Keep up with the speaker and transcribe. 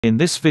In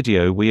this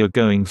video we are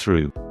going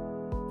through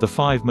the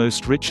 5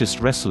 most richest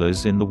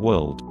wrestlers in the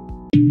world.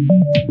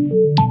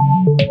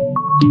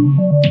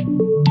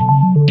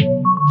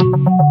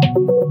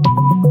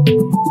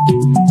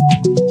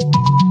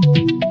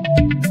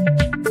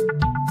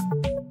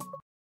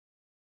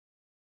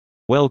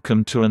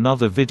 Welcome to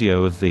another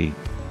video of the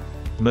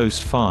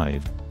Most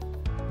 5,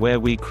 where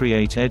we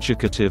create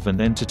educative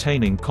and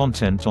entertaining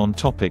content on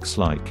topics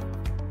like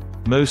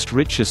most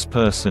richest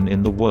person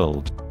in the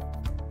world,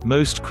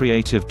 most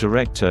creative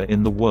director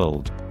in the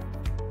world,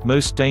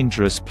 most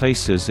dangerous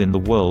places in the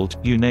world,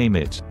 you name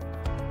it.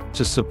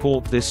 To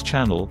support this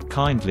channel,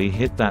 kindly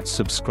hit that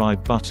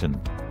subscribe button.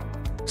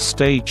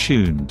 Stay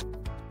tuned.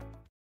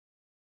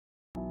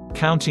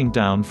 Counting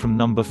down from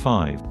number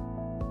 5.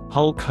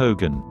 Hulk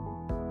Hogan.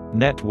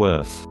 Net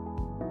worth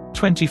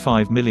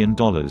 $25 million.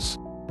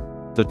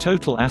 The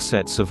total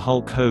assets of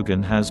Hulk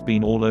Hogan has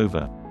been all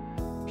over.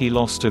 He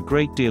lost a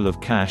great deal of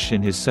cash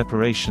in his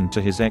separation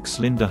to his ex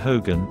Linda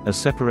Hogan, a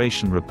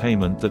separation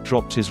repayment that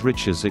dropped his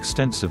riches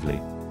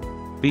extensively.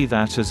 Be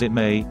that as it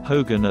may,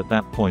 Hogan at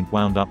that point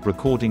wound up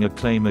recording a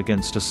claim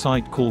against a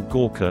site called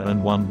Gawker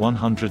and won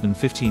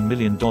 $115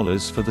 million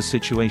for the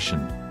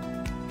situation.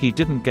 He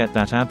didn't get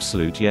that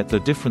absolute, yet the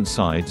different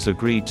sides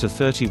agreed to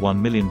 $31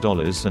 million,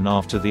 and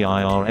after the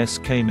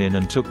IRS came in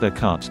and took their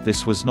cut,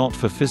 this was not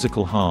for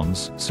physical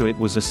harms, so it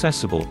was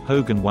assessable.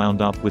 Hogan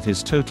wound up with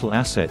his total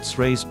assets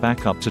raised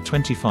back up to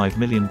 $25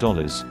 million,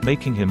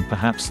 making him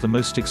perhaps the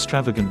most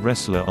extravagant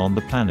wrestler on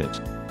the planet.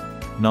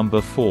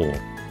 Number 4.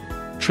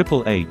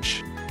 Triple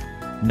H.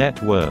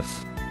 Net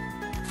worth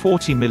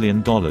 $40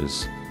 million.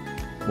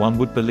 One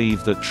would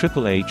believe that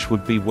Triple H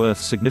would be worth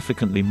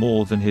significantly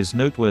more than his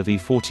noteworthy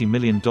 $40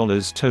 million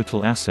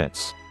total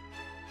assets.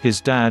 His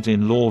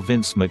dad-in-law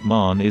Vince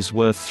McMahon is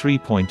worth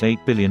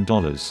 $3.8 billion.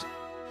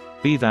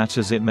 Be that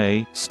as it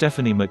may,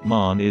 Stephanie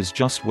McMahon is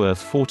just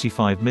worth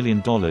 $45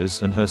 million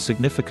and her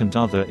significant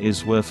other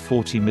is worth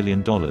 $40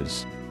 million.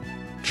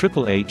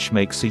 Triple H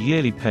makes a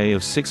yearly pay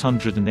of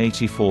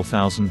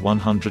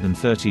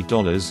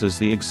 $684,130 as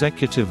the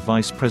Executive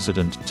Vice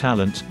President,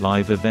 Talent,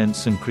 Live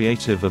Events and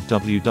Creative of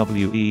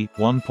WWE,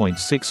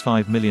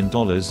 $1.65 million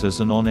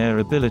as an on-air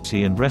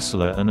ability and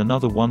wrestler, and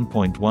another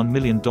 $1.1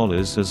 million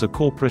as a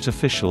corporate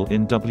official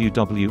in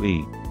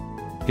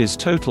WWE. His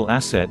total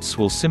assets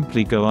will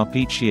simply go up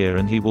each year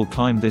and he will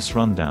climb this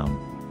rundown.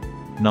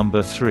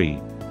 Number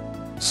 3.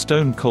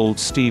 Stone Cold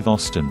Steve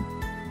Austin.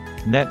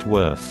 Net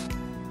worth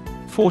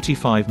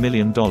 $45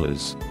 million.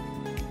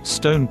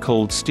 Stone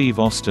Cold Steve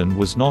Austin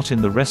was not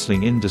in the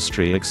wrestling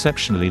industry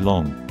exceptionally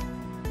long.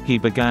 He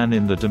began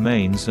in the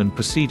domains and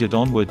proceeded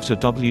onward to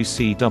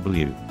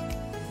WCW.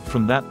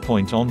 From that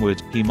point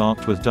onward, he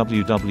marked with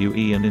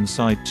WWE and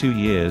inside 2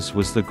 years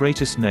was the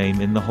greatest name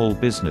in the whole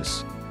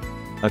business.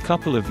 A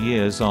couple of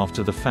years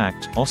after the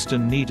fact,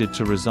 Austin needed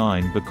to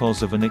resign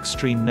because of an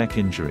extreme neck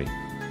injury.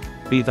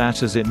 Be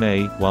that as it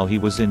may, while he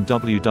was in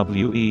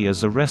WWE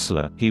as a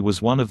wrestler, he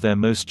was one of their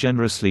most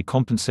generously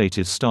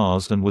compensated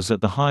stars and was at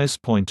the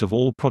highest point of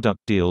all product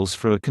deals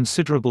for a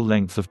considerable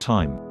length of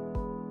time.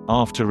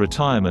 After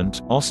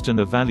retirement, Austin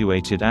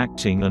evaluated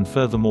acting and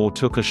furthermore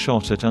took a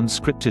shot at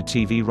unscripted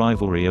TV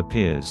rivalry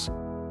appears.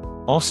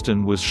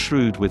 Austin was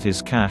shrewd with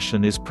his cash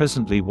and is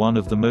presently one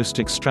of the most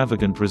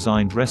extravagant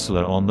resigned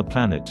wrestler on the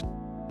planet.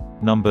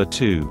 Number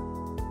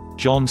 2.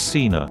 John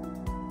Cena.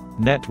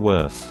 Net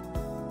worth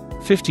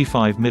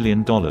 $55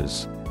 million.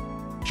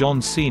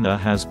 John Cena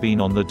has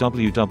been on the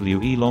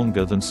WWE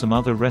longer than some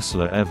other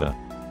wrestler ever.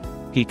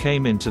 He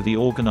came into the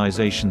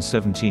organization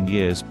 17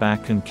 years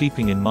back, and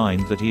keeping in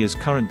mind that he is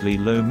currently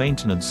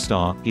low-maintenance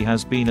star, he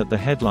has been at the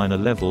headliner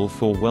level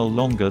for well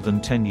longer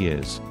than 10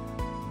 years.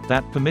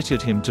 That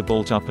permitted him to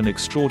bolt up an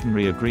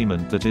extraordinary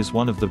agreement that is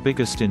one of the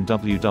biggest in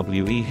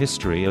WWE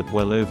history at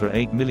well over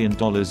 $8 million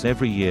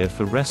every year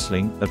for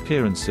wrestling,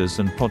 appearances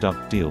and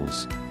product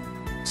deals.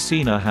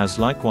 Cena has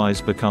likewise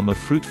become a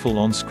fruitful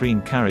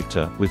on-screen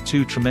character, with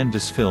 2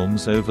 tremendous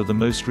films over the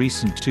most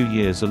recent 2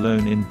 years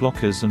alone in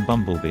Blockers and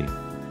Bumblebee.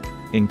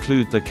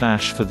 Include the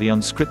Clash for the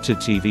unscripted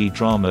TV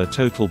drama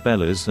Total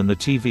Bellas and the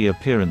TV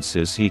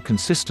appearances he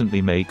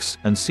consistently makes,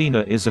 and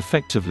Cena is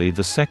effectively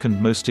the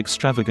second most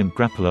extravagant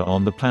grappler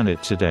on the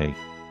planet today.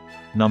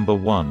 Number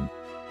 1.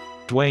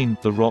 Dwayne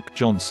 "The Rock"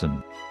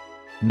 Johnson.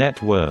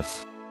 Net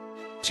worth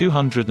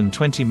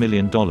 $220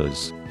 million.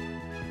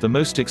 The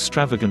most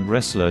extravagant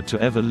wrestler to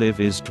ever live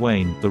is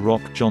Dwayne "The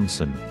Rock"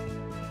 Johnson.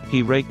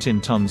 He raked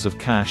in tons of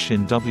cash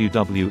in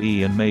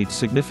WWE and made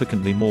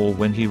significantly more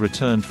when he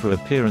returned for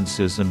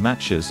appearances and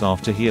matches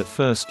after he at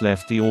first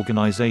left the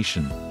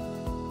organization.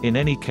 In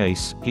any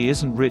case, he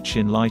isn't rich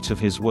in light of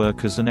his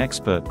work as an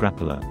expert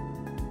grappler.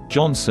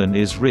 Johnson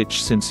is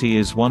rich since he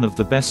is one of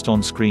the best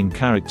on-screen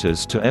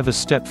characters to ever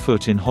step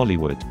foot in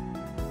Hollywood.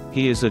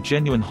 He is a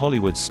genuine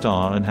Hollywood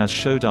star and has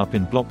showed up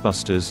in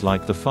blockbusters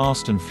like The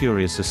Fast and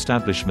Furious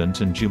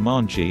Establishment and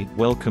Jumanji: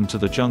 Welcome to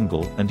the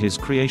Jungle, and his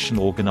creation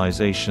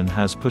organization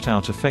has put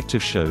out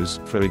effective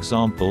shows, for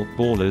example,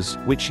 Ballers,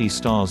 which he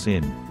stars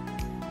in.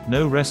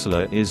 No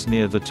wrestler is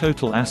near the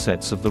total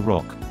assets of The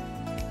Rock.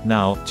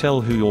 Now,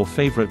 tell who your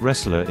favorite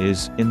wrestler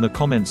is, in the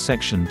comments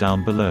section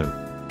down below.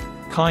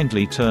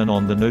 Kindly turn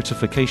on the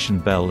notification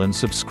bell and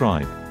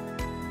subscribe.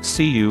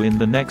 See you in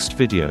the next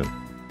video.